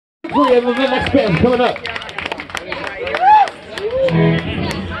free and the next band's coming up.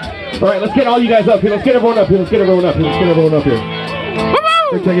 Alright, let's get all you guys up here. Let's get everyone up here. Let's get everyone up here. Let's get everyone up here.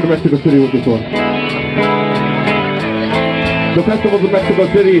 We're taking to Mexico City with this one. The festivals in Mexico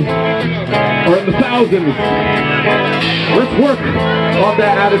City are in the thousands. Let's work on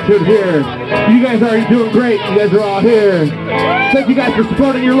that attitude here. You guys are doing great. You guys are all here. Thank you guys for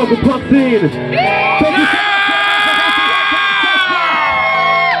supporting your local punk scene. Thank you.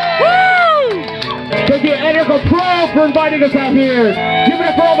 Thank you, Enrico Pro, for inviting us out here. Give it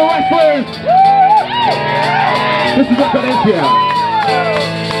up for all the wrestlers. This is a Carencia.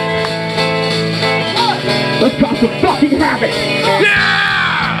 Let's cause some fucking havoc. Yeah!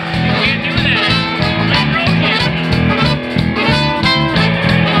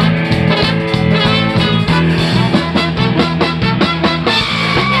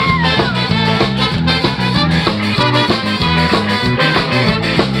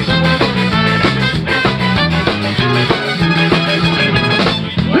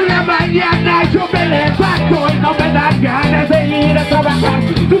 Yo me levanto y no me dan ganas de ir a trabajar.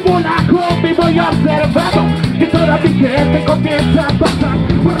 Subo la combi, voy observando que toda mi gente comienza a pasar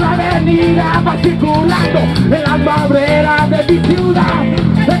por la avenida, va circulando en las barreras de mi ciudad.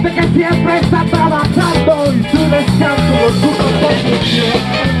 Gente que siempre está trabajando y su descanso los putos por función.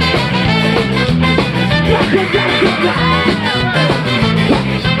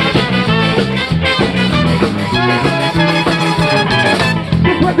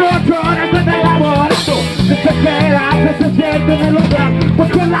 Después de 8 horas en el laboratorio, desesperarse se siente en el hogar, pues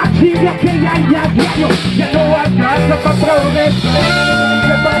con la lluvia que ya hay a diario, ya no alcanza para progresar.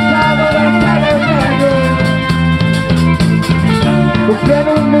 He pasado de estar en medio, porque en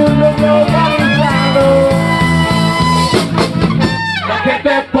un mundo globalizado, la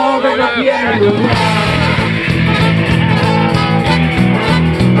gente pobre no tiene lugar.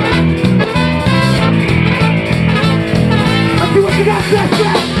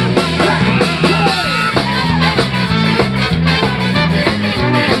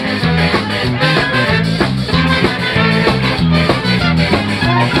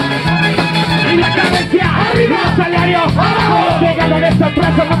 Y la carencia, arriba los salarios, llegando en esta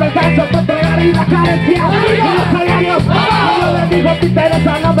empresa no me alcanza para entregar. Y la carencia, y los salarios, como le digo te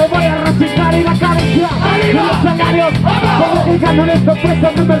interesa, no me voy a reciclar. Y la carencia, y los salarios, como llegando en esta empresa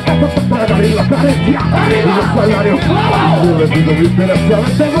no me alcanza para entregar. Y la carencia, y los salarios, como le digo me interesa,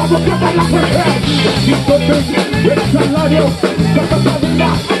 te vamos a quitar la fuerza. El salario, la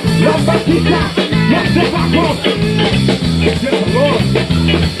pasadilla, la vaquita, los debajo.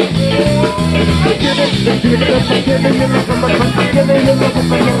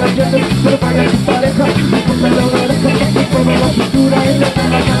 Pero paga su pareja, porque la oreja, y toda la cintura, y la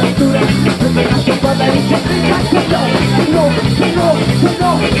altura, me la sopada y se explica que no, que no, que no, que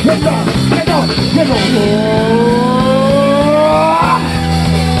no, que no, que no, que no.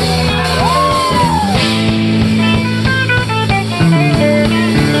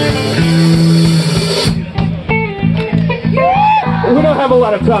 We don't have a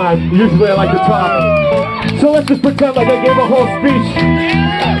lot of time. Usually I like to talk. So let's just pretend like I gave a whole speech.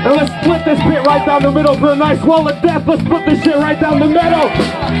 And let's split this bit right down the middle for a nice wall of death. Let's split this shit right down the middle.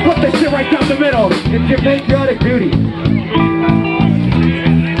 Split this shit right down the middle. It's your patriotic duty.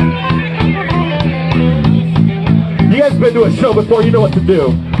 You guys been to a show before, you know what to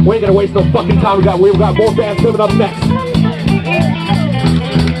do. We ain't gonna waste no fucking time. We got more bands coming up next.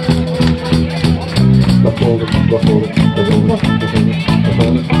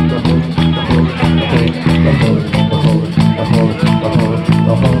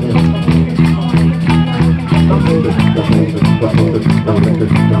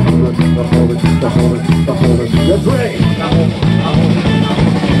 That's right.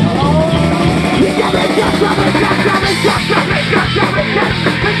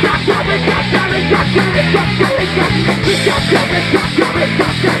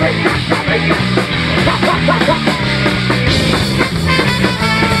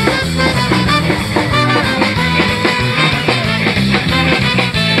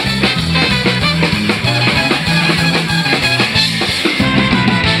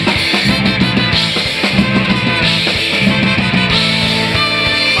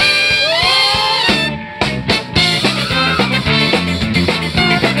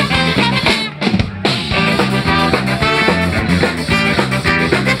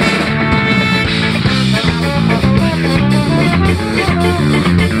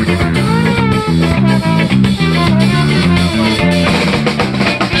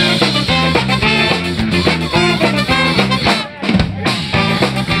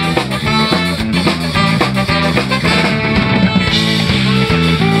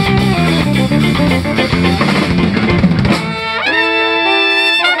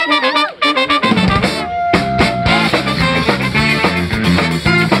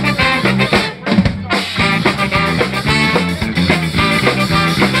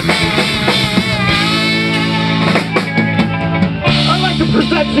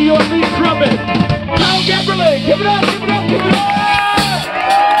 Give it up, give it up, give it up.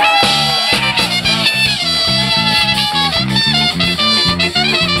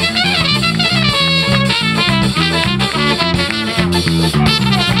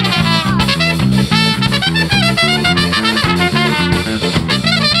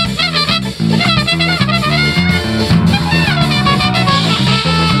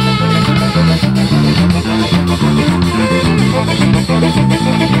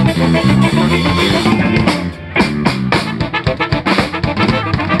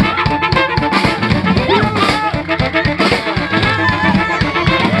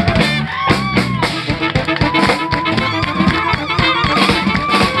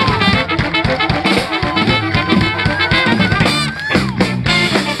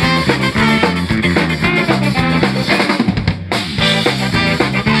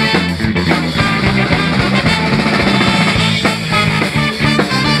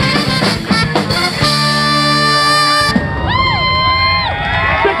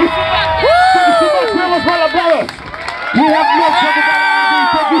 We have no trouble.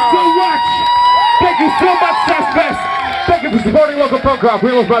 Thank you so much. Thank you so much, Cessfest. Thank you for supporting local punk rock.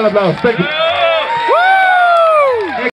 We Los Mal Hablados. Thank you.